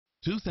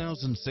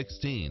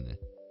2016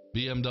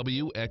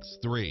 BMW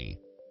X3.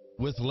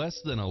 With less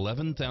than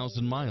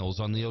 11,000 miles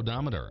on the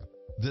odometer,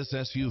 this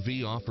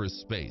SUV offers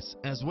space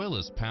as well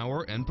as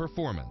power and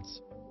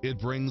performance.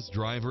 It brings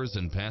drivers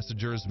and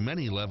passengers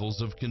many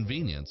levels of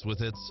convenience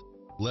with its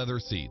leather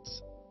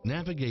seats,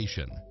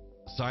 navigation,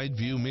 side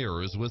view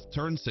mirrors with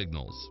turn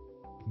signals,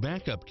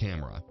 backup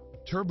camera,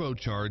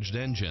 turbocharged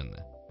engine,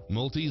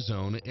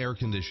 multi-zone air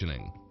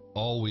conditioning,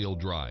 all-wheel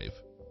drive,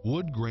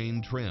 wood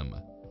grain trim,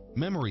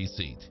 memory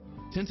seat,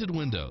 tinted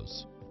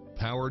windows,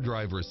 power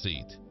driver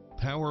seat,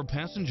 power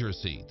passenger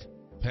seat,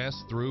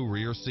 pass-through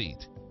rear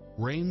seat,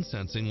 rain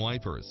sensing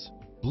wipers,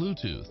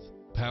 Bluetooth,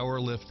 power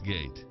lift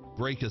gate,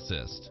 brake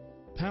assist,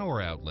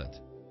 power outlet,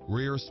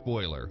 rear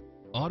spoiler,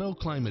 auto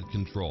climate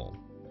control.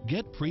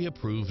 Get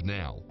pre-approved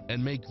now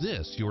and make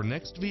this your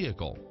next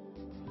vehicle.